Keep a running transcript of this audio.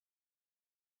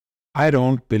I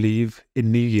don't believe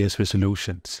in New Year's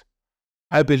resolutions.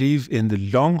 I believe in the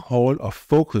long haul of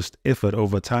focused effort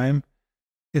over time,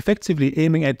 effectively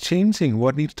aiming at changing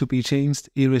what needs to be changed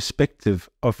irrespective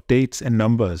of dates and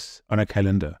numbers on a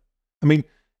calendar. I mean,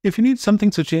 if you need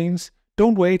something to change,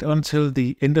 don't wait until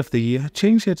the end of the year.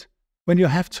 Change it when you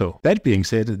have to. That being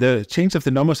said, the change of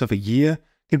the numbers of a year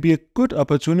can be a good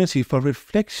opportunity for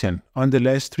reflection on the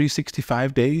last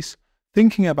 365 days,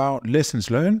 thinking about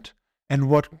lessons learned and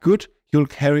what good you'll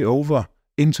carry over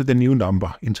into the new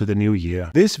number, into the new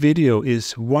year. This video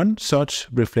is one such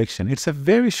reflection. It's a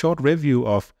very short review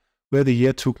of where the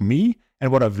year took me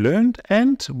and what I've learned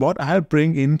and what I'll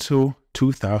bring into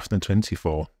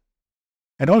 2024.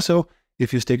 And also,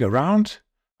 if you stick around,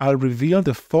 I'll reveal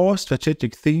the 4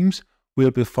 strategic themes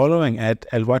we'll be following at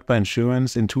Wathba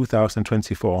Insurance in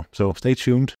 2024. So stay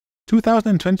tuned.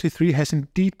 2023 has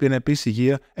indeed been a busy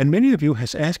year, and many of you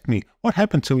has asked me what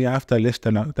happened to me after I left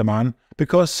Daman,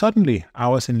 because suddenly I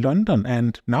was in London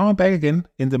and now I'm back again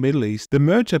in the Middle East. The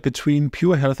merger between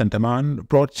Pure Health and Daman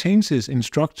brought changes in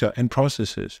structure and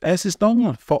processes, as is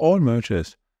normal for all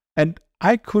mergers. And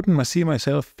I couldn't see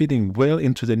myself fitting well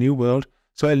into the new world,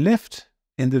 so I left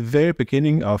in the very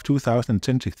beginning of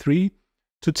 2023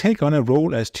 to take on a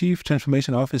role as Chief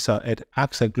Transformation Officer at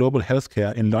AXA Global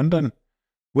Healthcare in London,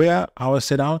 where I was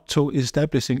set out to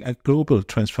establishing a global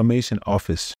transformation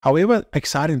office. However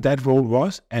exciting that role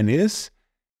was and is,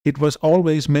 it was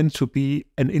always meant to be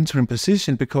an interim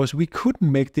position because we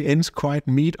couldn't make the ends quite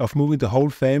meet of moving the whole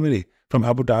family from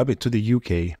Abu Dhabi to the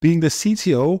UK. Being the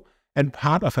CTO and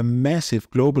part of a massive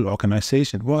global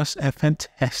organization was a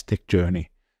fantastic journey.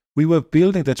 We were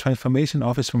building the transformation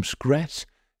office from scratch,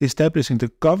 establishing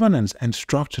the governance and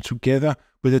structure together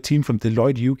with a team from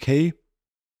Deloitte UK,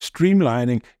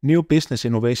 streamlining new business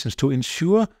innovations to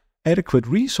ensure adequate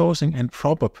resourcing and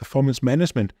proper performance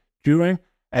management during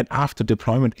and after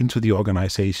deployment into the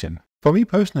organization. For me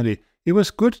personally, it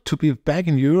was good to be back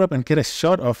in Europe and get a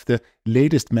shot of the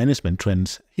latest management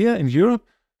trends. Here in Europe,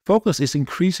 focus is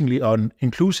increasingly on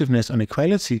inclusiveness and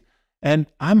equality, and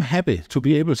I'm happy to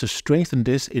be able to strengthen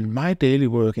this in my daily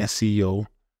work as CEO.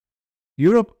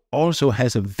 Europe also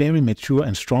has a very mature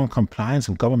and strong compliance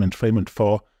and government framework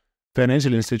for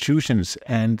financial institutions,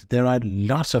 and there are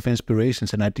lots of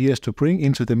inspirations and ideas to bring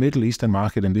into the Middle Eastern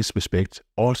market in this respect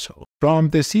also. From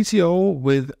the CTO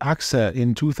with AXA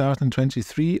in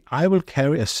 2023, I will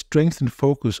carry a strengthened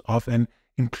focus of an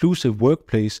inclusive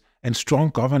workplace and strong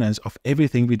governance of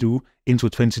everything we do into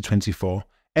 2024.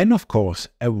 And of course,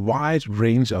 a wide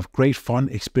range of great fun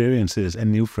experiences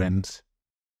and new friends.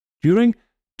 During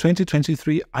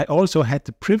 2023, I also had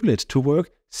the privilege to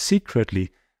work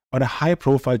secretly on a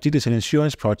high-profile digital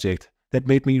insurance project that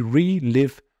made me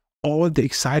relive all the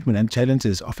excitement and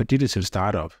challenges of a digital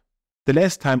startup. The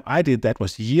last time I did that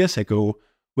was years ago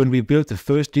when we built the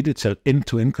first digital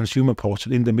end-to-end consumer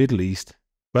portal in the Middle East.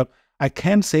 Well, I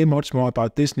can't say much more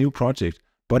about this new project,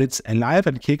 but it's alive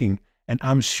and kicking, and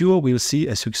I'm sure we'll see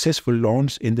a successful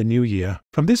launch in the new year.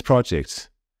 From this project,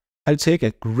 I'll take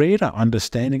a greater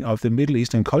understanding of the Middle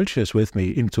Eastern cultures with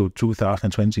me into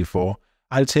 2024.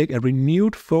 I'll take a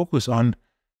renewed focus on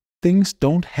things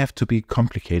don't have to be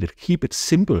complicated. Keep it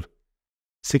simple.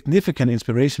 Significant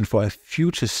inspiration for a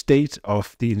future state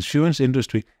of the insurance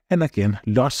industry, and again,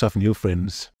 lots of new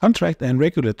friends. Contract and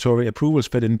regulatory approvals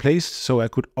fell in place so I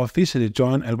could officially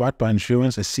join Wathba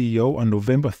Insurance as CEO on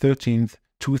November 13th,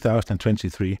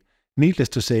 2023. Needless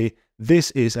to say,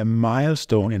 this is a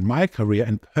milestone in my career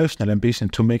and personal ambition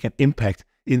to make an impact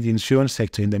in the insurance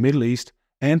sector in the Middle East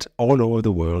and all over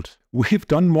the world. We've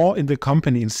done more in the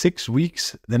company in 6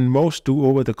 weeks than most do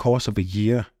over the course of a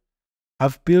year.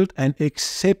 I've built an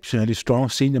exceptionally strong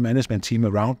senior management team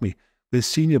around me with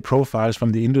senior profiles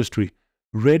from the industry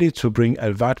ready to bring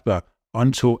Wathba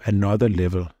onto another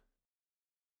level.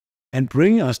 And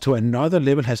bringing us to another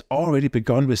level has already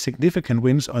begun with significant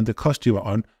wins on the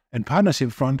customer and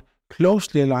partnership front,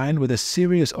 closely aligned with a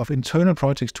series of internal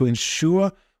projects to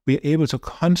ensure we are able to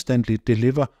constantly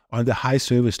deliver on the high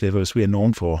service levels we are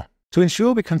known for. To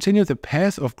ensure we continue the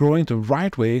path of growing the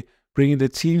right way, bringing the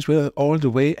teams with us all the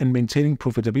way and maintaining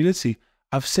profitability,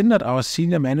 I've centered our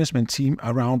senior management team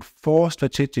around 4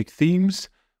 strategic themes,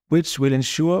 which will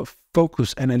ensure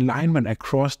focus and alignment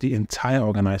across the entire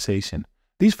organization.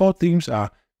 These 4 themes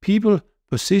are people,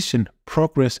 position,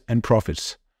 progress, and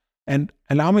profits. And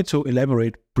allow me to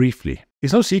elaborate briefly.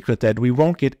 It's no secret that we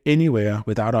won't get anywhere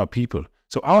without our people.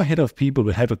 So our head of people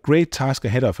will have a great task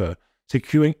ahead of her,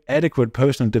 securing adequate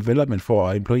personal development for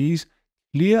our employees,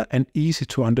 clear and easy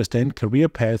to understand career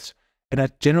paths, and a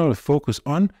general focus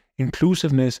on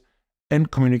inclusiveness and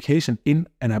communication in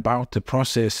and about the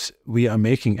process we are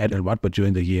making at Wathba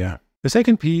during the year. The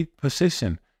second P,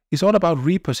 position, is all about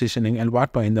repositioning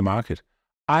Wathba in the market.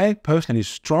 I personally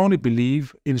strongly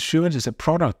believe insurance is a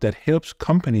product that helps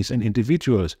companies and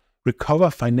individuals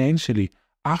recover financially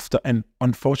after an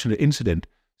unfortunate incident.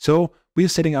 So we're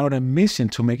setting out a mission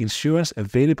to make insurance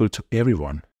available to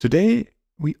everyone. Today,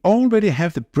 we already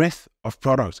have the breadth of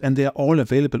products and they are all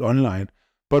available online,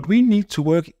 but we need to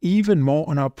work even more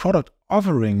on our product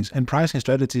offerings and pricing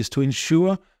strategies to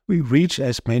ensure we reach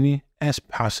as many as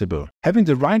possible. Having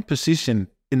the right position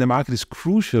in the market is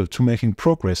crucial to making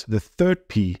progress. The third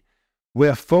P,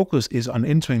 where focus is on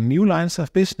entering new lines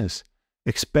of business,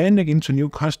 expanding into new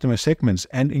customer segments,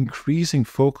 and increasing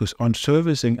focus on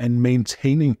servicing and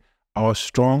maintaining our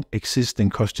strong existing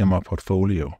customer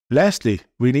portfolio. Lastly,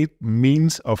 we need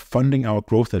means of funding our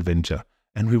growth adventure,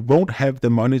 and we won't have the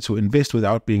money to invest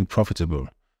without being profitable.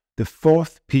 The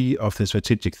fourth P of the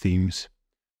strategic themes.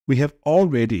 We have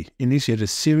already initiated a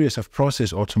series of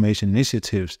process automation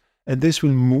initiatives, and this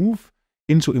will move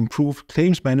into improved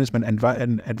claims management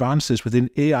and advances within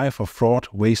AI for fraud,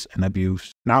 waste, and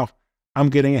abuse. Now, I'm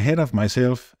getting ahead of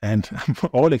myself, and I'm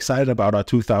all excited about our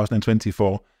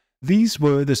 2024. These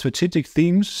were the strategic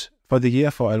themes for the year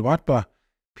for Wathba: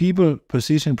 people,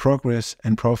 position, progress,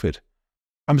 and profit.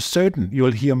 I'm certain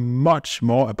you'll hear much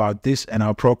more about this and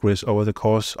our progress over the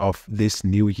course of this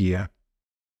new year.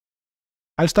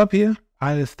 I'll stop here.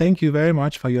 I'll thank you very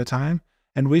much for your time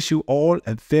and wish you all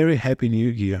a very happy new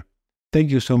year.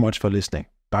 Thank you so much for listening.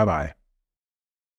 Bye-bye.